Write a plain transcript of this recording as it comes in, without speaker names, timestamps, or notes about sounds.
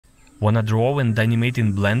Wanna draw and animate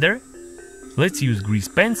in Blender? Let's use grease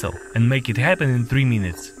pencil and make it happen in 3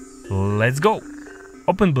 minutes. Let's go!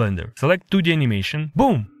 Open Blender, select 2D animation,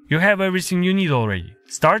 boom! You have everything you need already.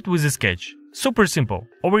 Start with a sketch. Super simple.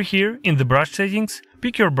 Over here, in the brush settings,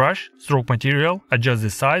 pick your brush, stroke material, adjust the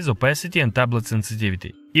size, opacity and tablet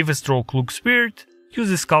sensitivity. If a stroke looks weird, use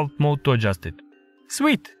the sculpt mode to adjust it.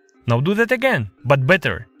 Sweet! Now do that again, but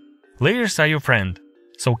better. Layers are your friend,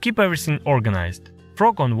 so keep everything organized.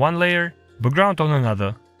 Frog on one layer, background on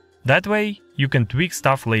another. That way, you can tweak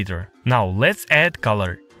stuff later. Now let's add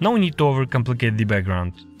color. No need to overcomplicate the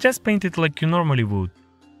background, just paint it like you normally would.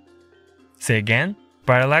 Say again?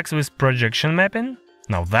 Parallax with projection mapping?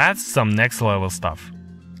 Now that's some next level stuff.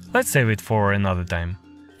 Let's save it for another time.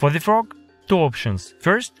 For the frog, 2 options.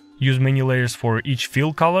 First, use many layers for each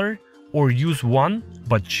fill color, or use one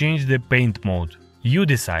but change the paint mode. You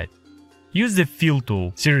decide. Use the fill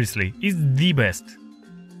tool, seriously, it's the best.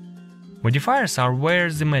 Modifiers are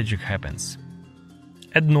where the magic happens.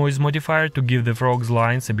 Add noise modifier to give the frog's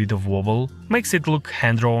lines a bit of wobble, makes it look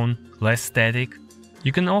hand-drawn, less static.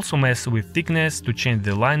 You can also mess with thickness to change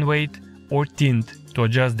the line weight, or tint to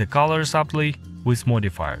adjust the color subtly with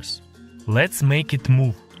modifiers. Let's make it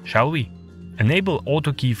move, shall we? Enable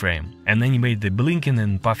auto keyframe and animate the blinking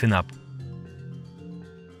and puffing up.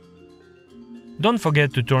 Don't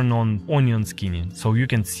forget to turn on onion skinning, so you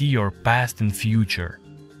can see your past and future.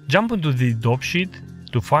 Jump into the top sheet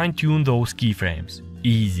to fine-tune those keyframes.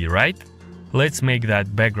 Easy, right? Let's make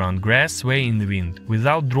that background grass sway in the wind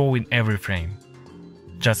without drawing every frame.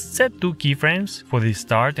 Just set 2 keyframes for the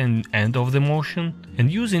start and end of the motion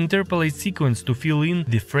and use interpolate sequence to fill in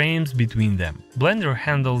the frames between them. Blender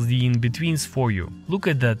handles the in-betweens for you. Look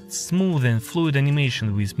at that smooth and fluid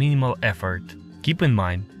animation with minimal effort. Keep in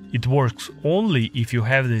mind, it works only if you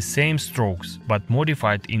have the same strokes, but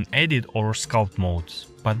modified in edit or sculpt modes.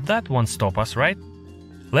 But that won't stop us, right?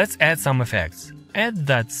 Let's add some effects. Add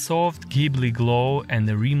that soft Ghibli glow and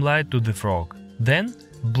a rim light to the frog. Then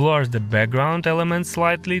blur the background element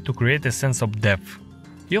slightly to create a sense of depth.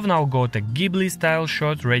 You've now got a Ghibli-style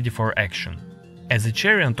shot ready for action. As a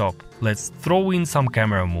cherry on top, let's throw in some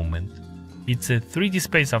camera movement. It's a 3D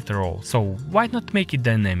space after all, so why not make it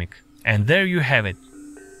dynamic? And there you have it.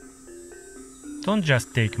 Don't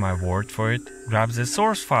just take my word for it, grab the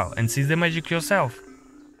source file and see the magic yourself.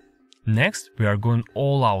 Next, we are going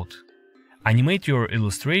all out. Animate your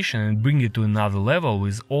illustration and bring it to another level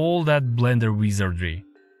with all that Blender wizardry.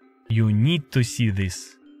 You need to see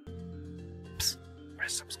this. Psst,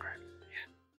 press subscribe.